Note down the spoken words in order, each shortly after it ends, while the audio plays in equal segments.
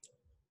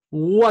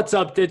What's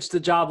up, Ditch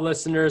the Job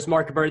listeners?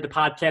 Mark Berry, the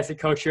podcasting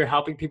coach here,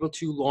 helping people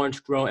to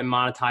launch, grow, and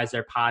monetize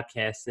their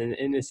podcasts. And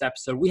in this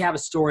episode, we have a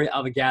story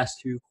of a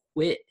guest who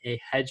quit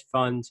a hedge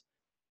fund,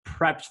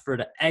 prepped for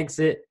the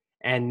exit,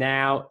 and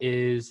now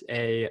is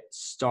a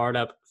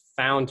startup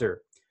founder.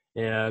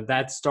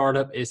 That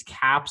startup is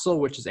Capsule,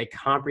 which is a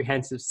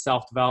comprehensive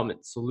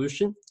self-development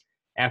solution.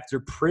 After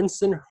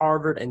Princeton,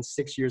 Harvard, and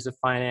 6 years of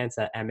finance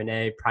at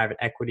M&A, private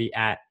equity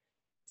at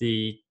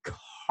the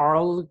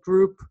Carl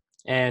Group,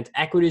 and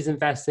equities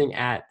investing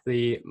at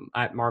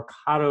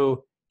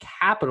Mercado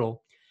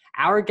Capital,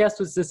 our guest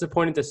was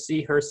disappointed to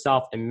see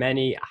herself and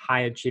many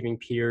high-achieving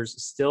peers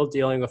still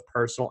dealing with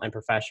personal and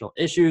professional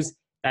issues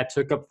that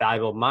took up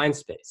valuable mind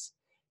space.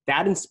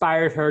 That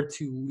inspired her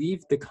to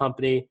leave the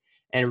company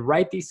and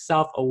write the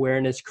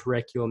self-awareness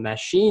curriculum that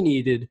she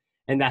needed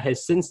and that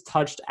has since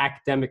touched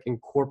academic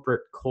and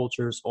corporate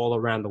cultures all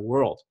around the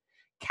world.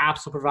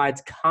 Capsule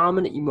provides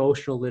common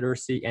emotional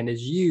literacy and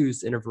is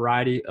used in a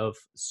variety of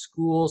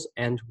schools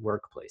and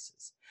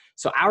workplaces.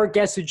 So our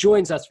guest who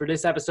joins us for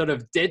this episode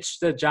of Ditch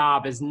the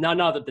Job is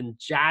none other than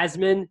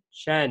Jasmine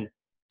Chen.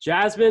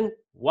 Jasmine,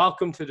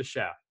 welcome to the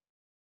show.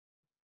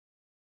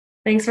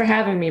 Thanks for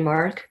having me,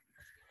 Mark.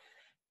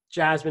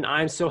 Jasmine,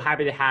 I'm so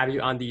happy to have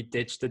you on the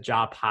Ditch the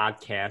Job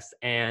podcast.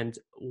 And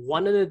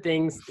one of the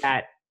things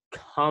that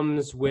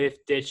comes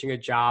with ditching a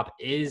job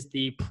is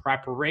the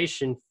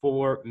preparation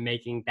for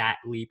making that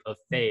leap of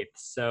faith.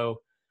 So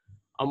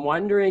I'm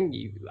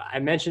wondering, I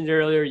mentioned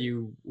earlier,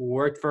 you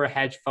worked for a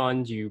hedge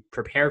fund, you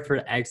prepared for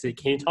the exit.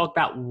 Can you talk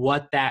about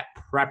what that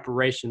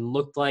preparation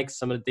looked like,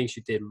 some of the things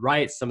you did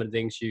right, some of the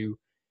things you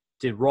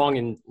did wrong,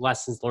 and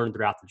lessons learned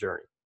throughout the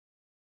journey?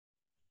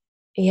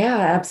 Yeah,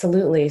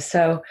 absolutely.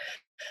 So,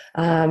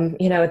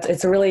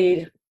 it's a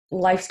really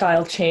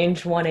lifestyle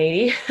change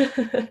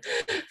 180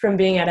 from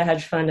being at a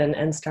hedge fund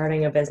and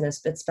starting a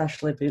business,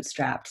 especially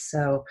bootstrapped.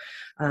 So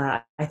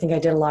I think I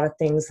did a lot of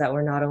things that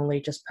were not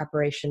only just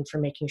preparation for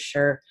making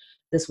sure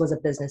this was a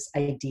business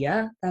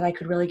idea that I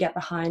could really get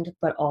behind,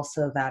 but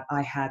also that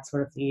I had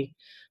sort of the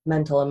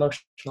mental,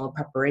 emotional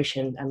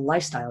preparation and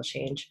lifestyle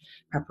change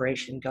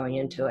preparation going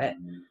into it.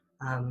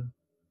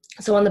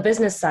 So on the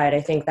business side,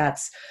 I think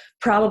that's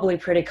probably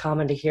pretty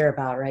common to hear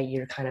about, right?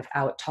 You're kind of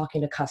out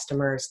talking to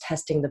customers,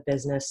 testing the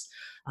business,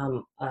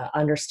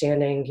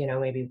 understanding,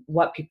 maybe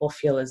what people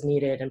feel is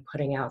needed and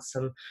putting out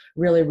some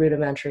really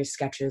rudimentary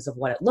sketches of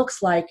what it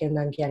looks like and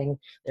then getting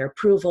their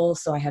approval.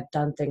 So I had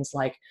done things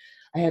like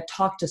I had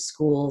talked to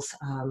schools.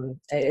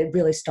 It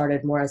really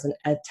started more as an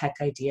ed tech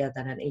idea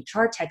than an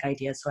HR tech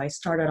idea. So I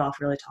started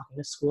off really talking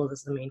to schools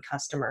as the main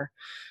customer.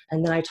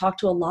 And then I talked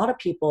to a lot of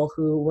people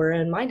who were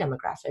in my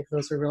demographic.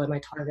 Those were really my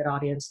target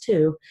audience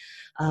too.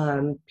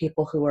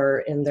 People who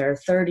were in their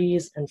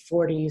 30s and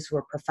 40s, who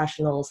were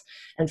professionals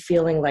and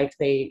feeling like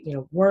they,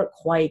 weren't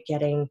quite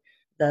getting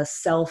the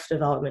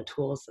self-development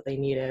tools that they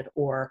needed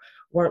or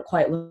weren't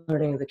quite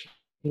learning the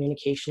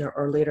communication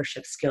or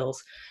leadership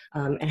skills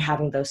and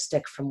having those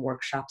stick from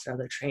workshops or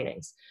other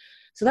trainings.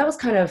 So that was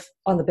kind of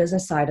on the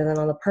business side. And then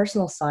on the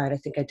personal side, I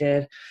think I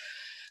did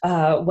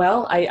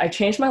I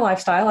changed my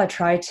lifestyle. I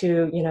tried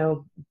to,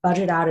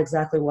 budget out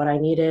exactly what I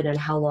needed and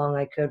how long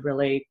I could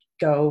really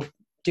go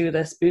do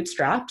this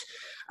bootstrapped.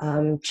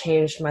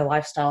 Changed my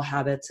lifestyle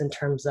habits in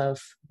terms of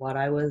what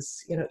I was,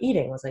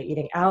 eating. Was I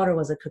eating out or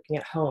was I cooking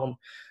at home?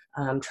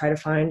 Try to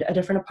find a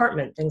different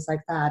apartment, things like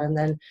that. And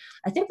then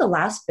I think the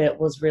last bit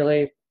was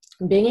really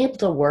being able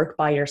to work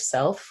by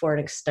yourself for an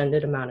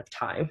extended amount of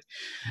time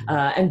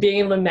and being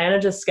able to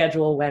manage a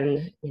schedule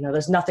when,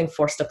 there's nothing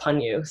forced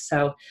upon you.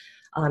 So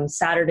on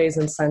Saturdays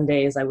and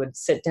Sundays, I would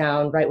sit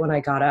down right when I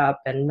got up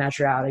and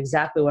measure out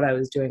exactly what I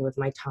was doing with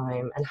my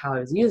time and how I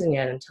was using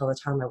it until the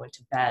time I went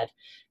to bed.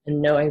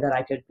 And knowing that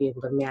I could be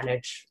able to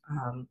manage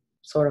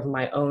sort of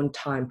my own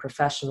time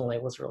professionally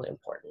was really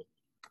important.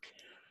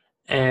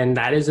 And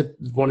that is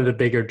one of the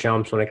bigger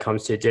jumps when it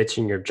comes to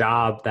ditching your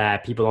job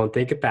that people don't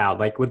think about.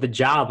 Like with the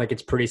job,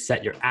 it's pretty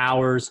set your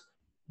hours,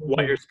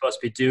 what you're supposed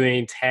to be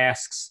doing,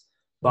 tasks.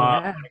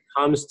 But when it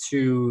comes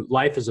to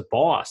life as a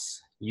boss,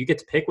 you get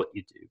to pick what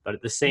you do. But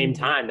at the same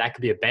time, that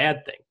could be a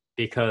bad thing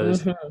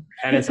because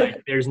and it's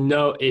like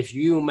if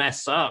you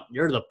mess up,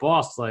 you're the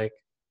boss. We'll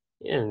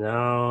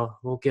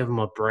give them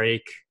a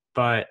break.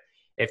 But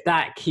if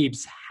that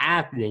keeps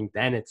happening,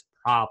 then it's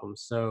a problem.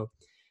 So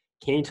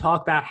can you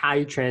talk about how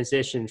you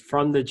transitioned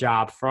from the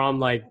job,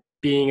 from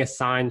being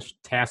assigned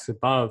tasks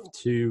above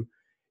to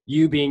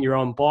you being your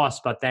own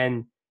boss, but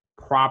then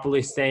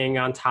properly staying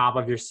on top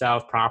of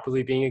yourself,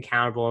 properly being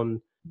accountable,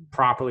 and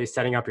properly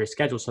setting up your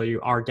schedule so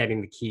you are getting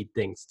the key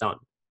things done?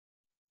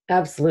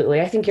 Absolutely.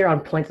 I think you're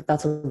on point that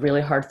that's a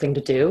really hard thing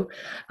to do.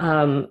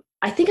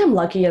 I think I'm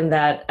lucky in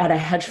that at a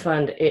hedge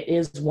fund, it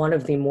is one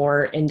of the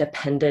more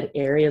independent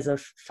areas of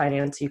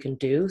finance you can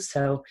do.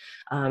 So,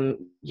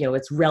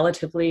 it's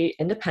relatively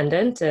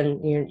independent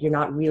and you're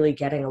not really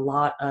getting a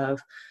lot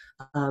of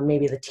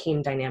maybe the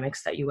team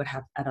dynamics that you would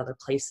have at other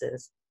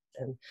places.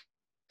 And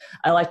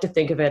I like to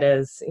think of it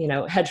as,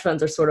 hedge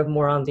funds are sort of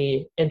more on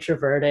the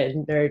introverted,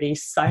 nerdy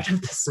side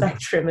of the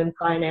spectrum in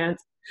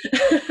finance.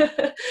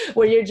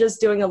 where you're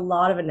just doing a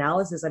lot of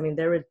analysis. I mean,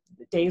 there were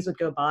days would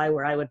go by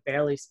where I would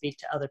barely speak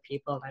to other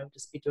people and I would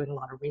just be doing a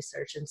lot of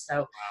research. And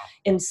so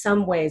in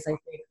some ways, I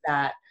think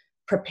that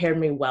prepared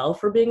me well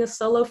for being a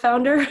solo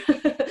founder.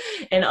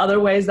 In other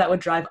ways, that would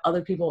drive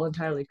other people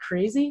entirely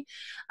crazy.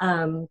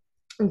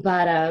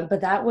 But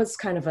that was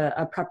kind of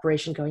a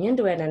preparation going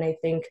into it. And I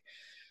think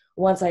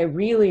once I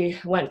really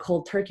went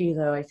cold turkey,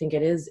 though, I think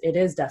it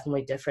is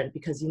definitely different,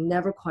 because you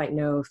never quite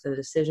know if the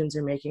decisions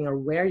you're making or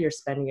where you're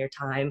spending your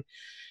time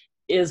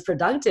is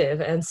productive.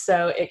 And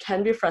so it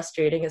can be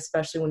frustrating,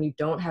 especially when you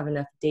don't have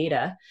enough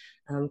data.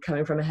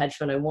 Coming from a hedge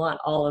fund, I want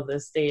all of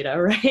this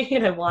data, right?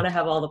 And I want to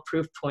have all the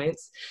proof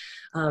points.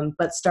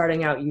 But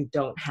starting out, you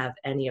don't have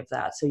any of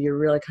that. So you're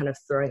really kind of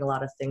throwing a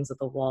lot of things at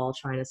the wall,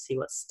 trying to see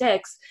what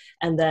sticks,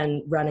 and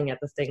then running at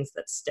the things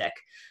that stick.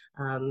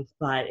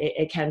 But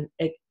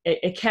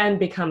it can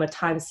become a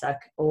time suck,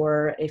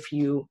 or if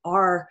you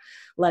are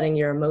letting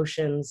your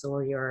emotions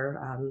or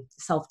your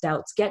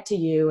self-doubts get to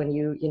you, and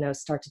you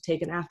start to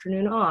take an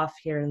afternoon off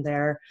here and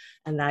there,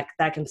 and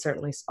that can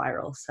certainly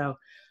spiral. So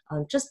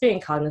just being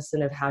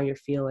cognizant of how you're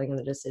feeling and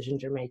the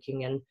decisions you're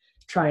making, and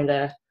trying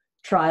to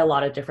try a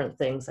lot of different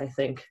things, I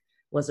think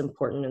was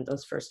important in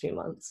those first few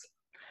months.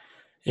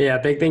 Yeah,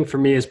 a big thing for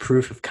me is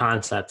proof of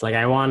concept. Like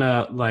I want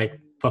to,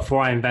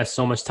 before I invest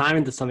so much time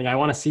into something, I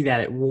want to see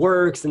that it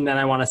works, and then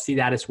I want to see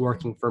that it's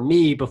working for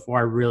me before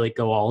I really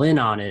go all in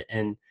on it.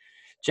 And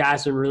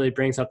Jasmine really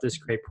brings up this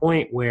great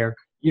point where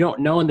you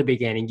don't know in the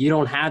beginning, you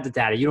don't have the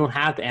data, you don't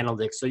have the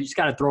analytics, so you just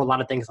got to throw a lot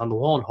of things on the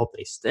wall and hope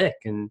they stick.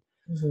 And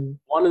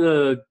one of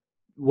the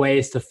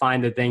ways to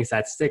find the things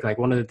that stick, like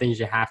one of the things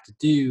you have to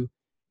do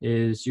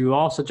is you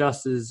also,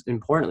 just as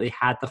importantly,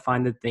 had to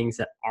find the things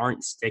that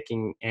aren't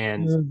sticking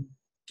and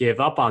give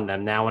up on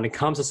them. Now, when it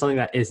comes to something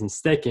that isn't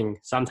sticking,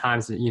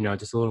 sometimes,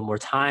 just a little more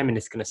time and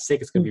it's going to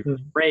stick. It's going to be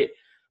really great,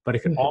 but it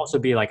could also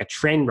be like a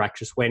train wreck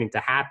just waiting to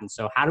happen.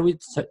 So how do we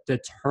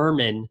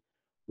determine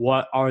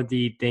what are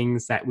the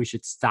things that we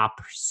should stop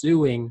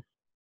pursuing?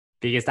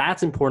 Because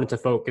that's important to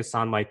focus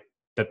on, like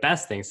the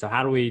best things. So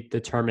how do we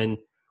determine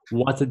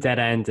what's a dead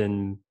end?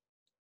 And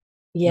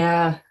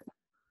yeah,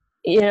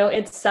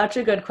 it's such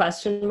a good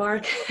question,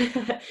 Mark.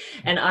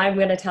 And I'm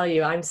going to tell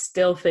you, I'm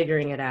still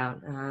figuring it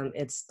out.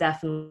 It's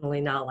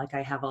definitely not like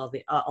I have all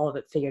of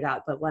it figured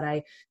out. But what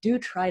I do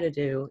try to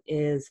do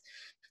is,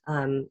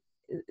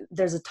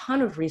 there's a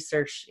ton of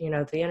research. The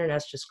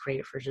internet's just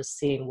great for just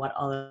seeing what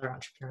other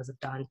entrepreneurs have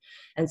done.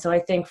 And so I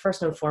think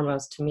first and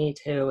foremost to me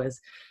too is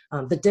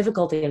the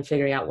difficulty in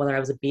figuring out whether I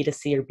was a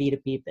B2C or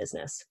B2B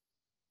business.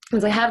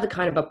 Because I have the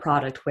kind of a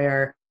product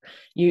where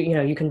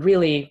you can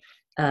really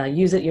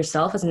use it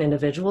yourself as an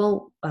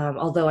individual,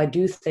 although I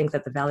do think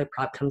that the value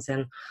prop comes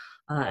in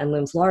and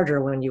looms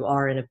larger when you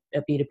are in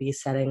a B2B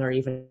setting or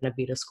even a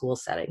B2School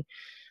setting.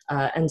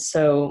 And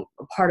so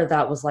part of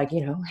that was like,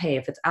 hey,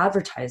 if it's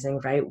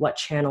advertising, right, what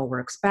channel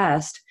works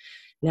best?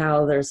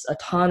 Now there's a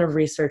ton of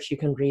research you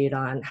can read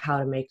on how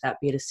to make that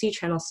B2C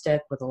channel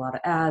stick with a lot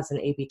of ads and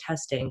A/B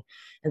testing.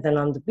 And then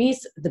on the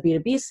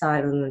B2B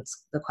side, and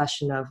it's the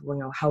question of,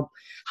 how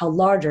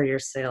large are your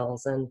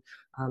sales, and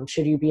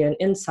should you be an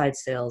inside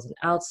sales and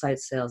outside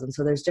sales? And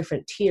so there's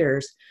different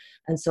tiers.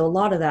 And so a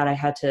lot of that I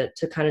had to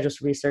kind of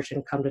just research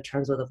and come to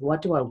terms with, of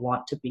what do I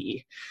want to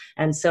be?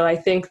 And so I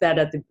think that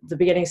at the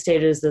beginning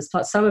stages,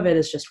 some of it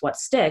is just what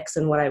sticks.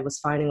 And what I was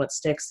finding what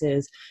sticks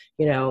is,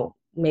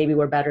 maybe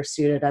we're better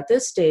suited at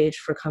this stage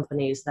for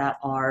companies that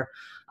are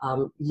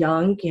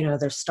young.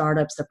 They're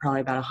startups. They're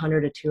probably about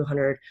 100 to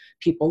 200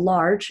 people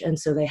large. And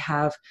so they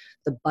have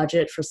the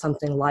budget for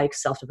something like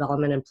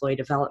self-development, employee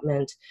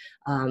development.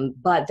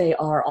 But they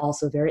are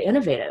also very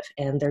innovative,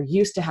 and they're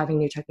used to having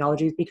new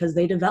technologies because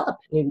they develop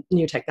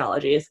new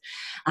technologies.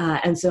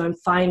 And so I'm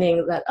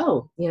finding that,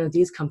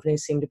 these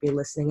companies seem to be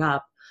listening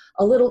up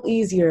a little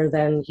easier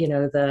than,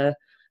 the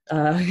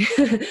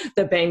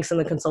banks and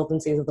the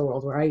consultancies of the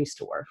world where I used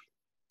to work.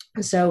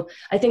 So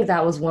I think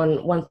that was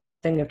one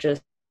thing of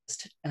just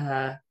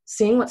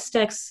seeing what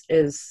sticks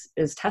is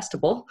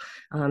testable,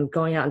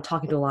 going out and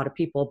talking to a lot of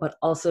people, but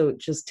also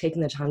just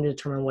taking the time to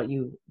determine what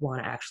you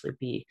want to actually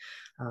be,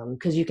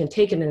 because you can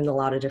take it in a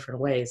lot of different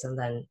ways and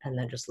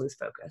then just lose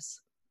focus.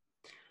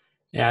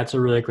 Yeah, that's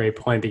a really great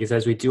point, because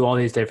as we do all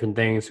these different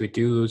things, we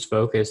do lose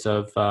focus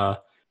of,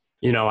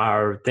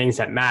 our things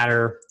that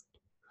matter,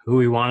 who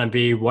we want to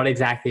be, what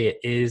exactly it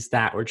is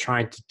that we're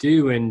trying to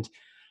do. And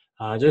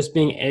just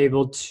being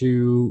able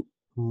to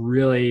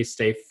really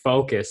stay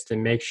focused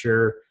and make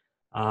sure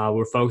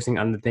we're focusing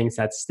on the things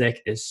that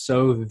stick is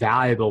so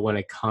valuable when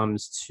it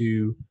comes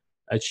to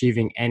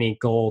achieving any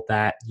goal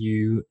that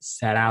you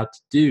set out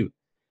to do.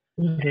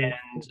 And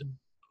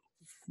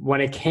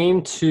when it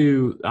came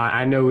to,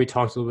 I know we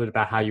talked a little bit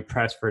about how you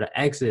pressed for the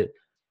exit.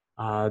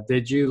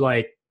 Did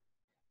you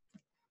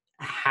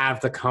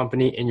have the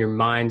company in your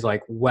mind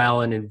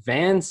well in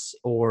advance,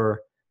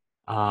 or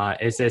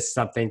is this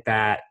something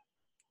that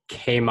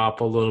came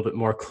up a little bit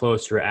more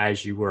closer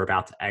as you were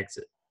about to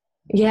exit?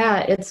 Yeah,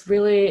 it's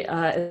really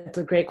it's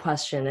a great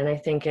question, and I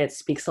think it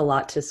speaks a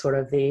lot to sort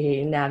of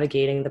the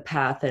navigating the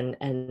path, and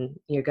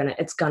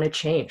it's gonna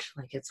change,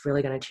 like it's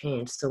really gonna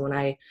change. So when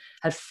I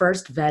had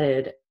first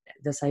vetted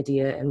this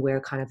idea and where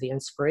kind of the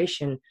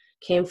inspiration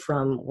came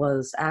from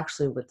was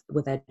actually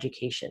with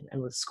education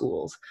and with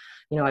schools.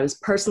 I was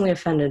personally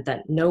offended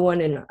that no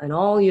one in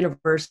all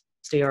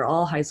university or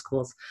all high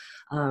schools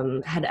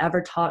had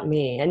ever taught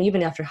me, and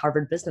even after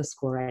Harvard Business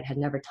School, right, had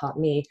never taught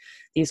me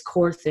these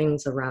core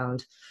things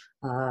around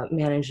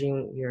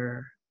managing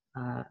your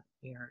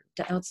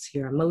doubts,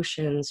 your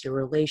emotions, your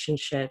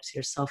relationships,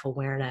 your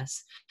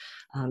self-awareness,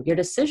 your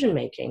decision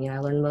making. I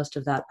learned most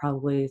of that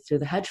probably through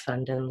the hedge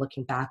fund and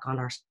looking back on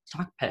our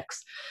stock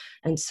picks.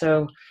 And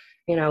so,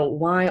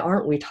 why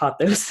aren't we taught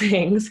those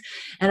things?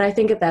 And I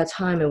think at that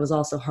time it was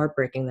also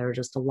heartbreaking. There were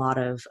just a lot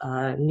of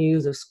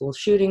news of school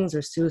shootings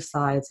or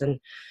suicides, and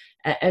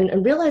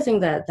realizing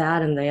that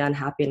and the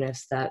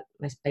unhappiness that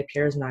my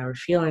peers and I were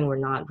feeling were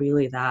not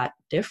really that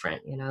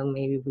different.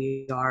 Maybe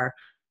we are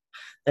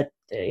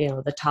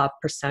the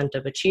top percent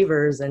of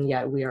achievers, and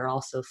yet we are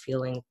also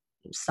feeling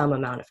some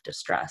amount of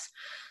distress.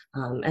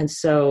 And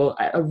so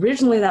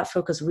originally that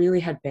focus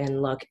really had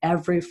been, look,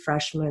 every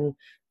freshman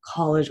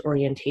college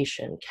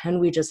orientation, can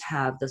we just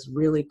have this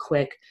really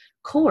quick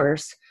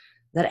course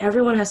that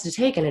everyone has to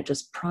take, and it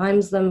just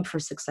primes them for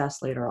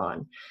success later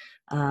on.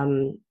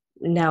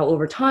 Now,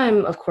 over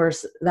time, of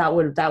course, that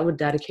would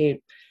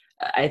dedicate,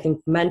 I think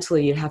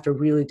mentally, you'd have to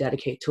really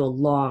dedicate to a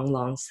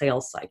long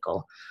sales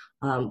cycle,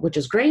 which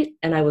is great.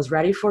 And I was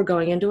ready for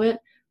going into it.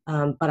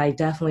 But I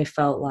definitely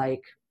felt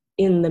like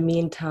in the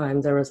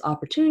meantime, there was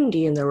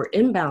opportunity and there were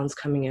inbounds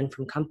coming in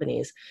from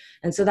companies.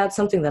 And so that's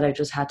something that I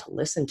just had to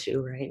listen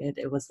to, right?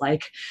 It was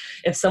like,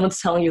 if someone's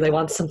telling you they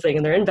want something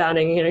and they're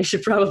inbounding, you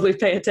should probably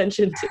pay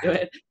attention to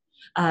it.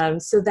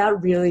 So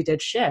that really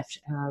did shift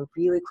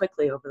really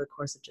quickly over the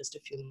course of just a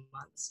few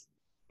months.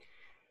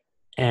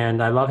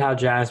 And I love how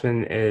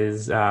Jasmine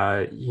is,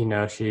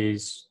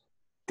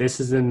 this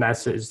is a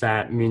message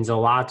that means a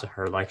lot to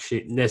her. Like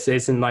this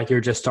isn't like you're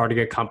just starting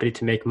a company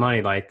to make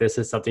money. Like this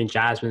is something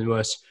Jasmine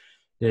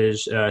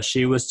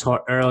she was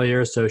taught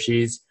earlier. So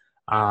she's,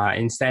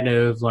 instead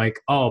of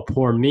like, oh,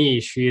 poor me,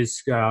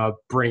 she's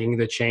bringing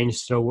the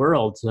change to the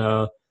world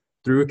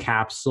through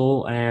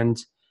Capsule and,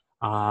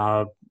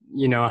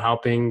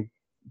 helping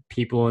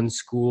people in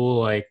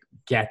school like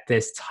get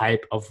this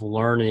type of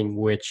learning,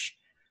 which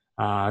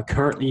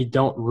currently you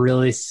don't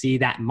really see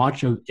that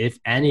much of, if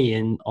any,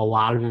 in a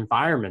lot of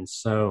environments.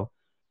 So,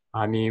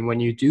 I mean,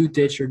 when you do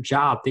ditch your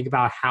job, think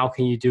about how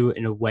can you do it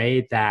in a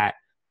way that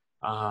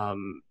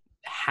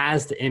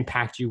has the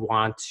impact you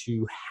want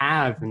to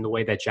have in the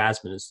way that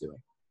Jasmine is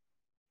doing.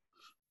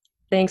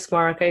 Thanks,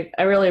 Mark.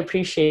 I really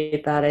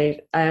appreciate that.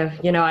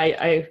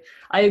 I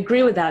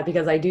agree with that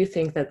because I do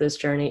think that this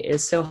journey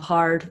is so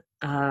hard.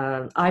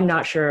 I'm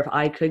not sure if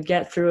I could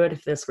get through it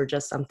if this were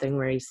just something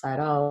where you said,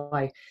 oh,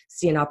 I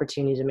see an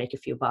opportunity to make a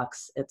few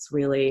bucks. It's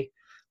really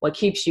what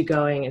keeps you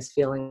going is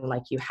feeling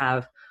like you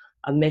have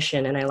a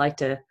mission. And I like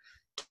to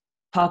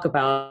talk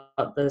about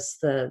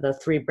the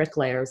three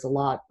bricklayers a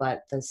lot,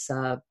 but this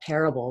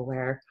parable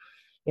where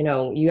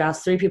you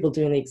ask three people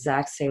doing the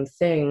exact same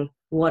thing,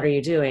 what are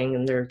you doing?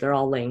 And they're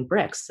all laying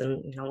bricks.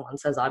 And one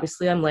says,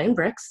 obviously I'm laying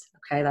bricks.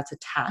 Okay, that's a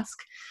task.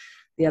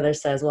 The other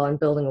says, well, I'm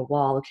building a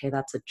wall. Okay,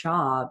 that's a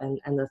job. And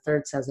the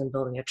third says, I'm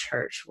building a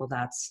church. Well,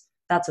 that's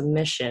a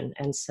mission.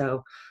 And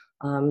so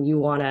you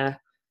want to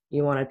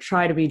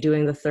try to be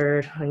doing the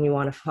third, and you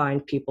want to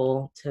find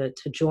people to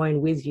join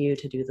with you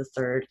to do the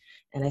third.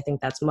 And I think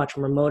that's much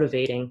more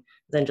motivating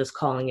than just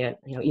calling it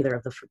either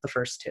of the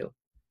first two.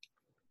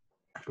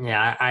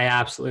 Yeah, I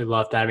absolutely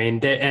love that.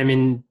 I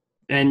mean,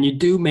 and you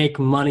do make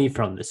money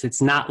from this.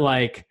 It's not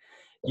like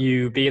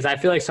because I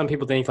feel like some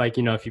people think like,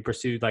 if you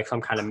pursue like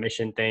some kind of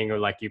mission thing or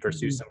like you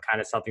pursue some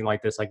kind of something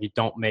like this, like you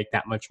don't make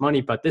that much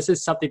money, but this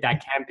is something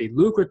that can be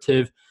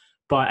lucrative,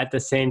 but at the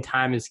same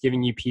time is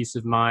giving you peace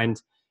of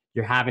mind.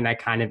 You're having that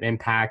kind of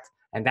impact,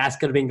 and that's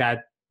going to be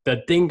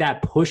the thing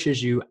that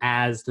pushes you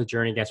as the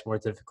journey gets more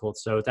difficult.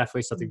 So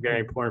definitely something very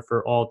important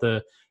for all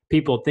the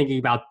people thinking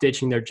about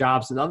ditching their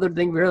jobs. Another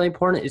thing really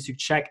important is to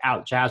check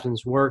out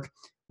Jasmine's work.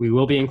 We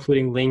will be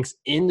including links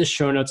in the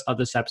show notes of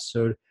this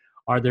episode.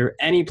 Are there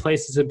any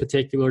places in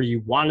particular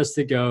you want us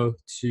to go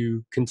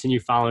to continue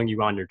following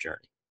you on your journey?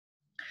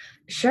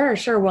 Sure.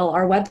 Well,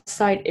 our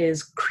website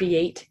is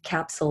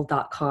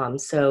createcapsule.com.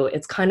 So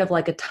it's kind of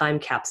like a time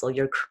capsule.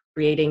 You're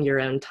creating your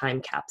own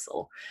time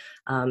capsule.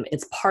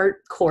 It's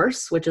part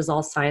course, which is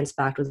all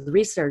science-backed with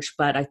research,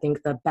 but I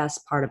think the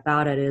best part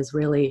about it is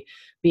really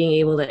being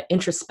able to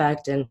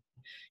introspect and,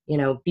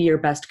 be your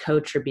best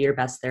coach or be your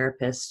best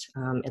therapist.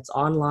 It's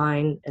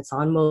online, it's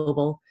on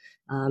mobile,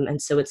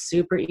 and so it's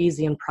super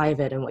easy and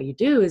private. And what you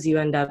do is you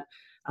end up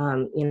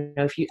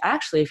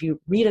if you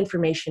read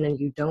information and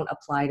you don't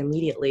apply it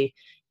immediately,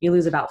 you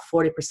lose about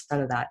 40%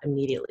 of that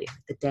immediately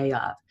the day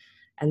of.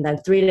 And then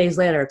 3 days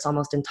later, it's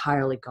almost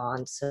entirely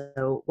gone.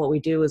 So what we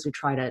do is we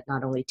try to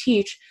not only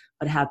teach,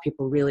 but have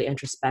people really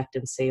introspect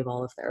and save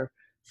all of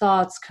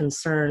thoughts,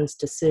 concerns,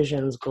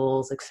 decisions,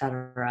 goals,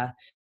 etc.,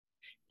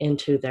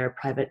 into their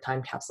private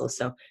time capsule.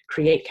 So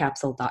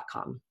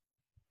createcapsule.com.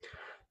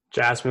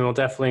 Jasmine will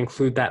definitely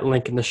include that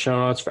link in the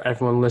show notes for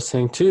everyone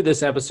listening to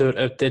this episode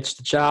of Ditch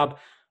the Job.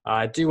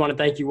 I do want to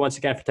thank you once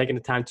again for taking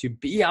the time to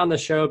be on the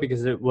show,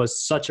 because it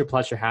was such a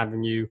pleasure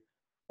having you.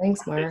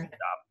 Thanks, Mark.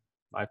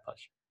 My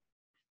pleasure.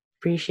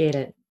 Appreciate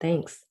it.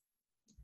 Thanks.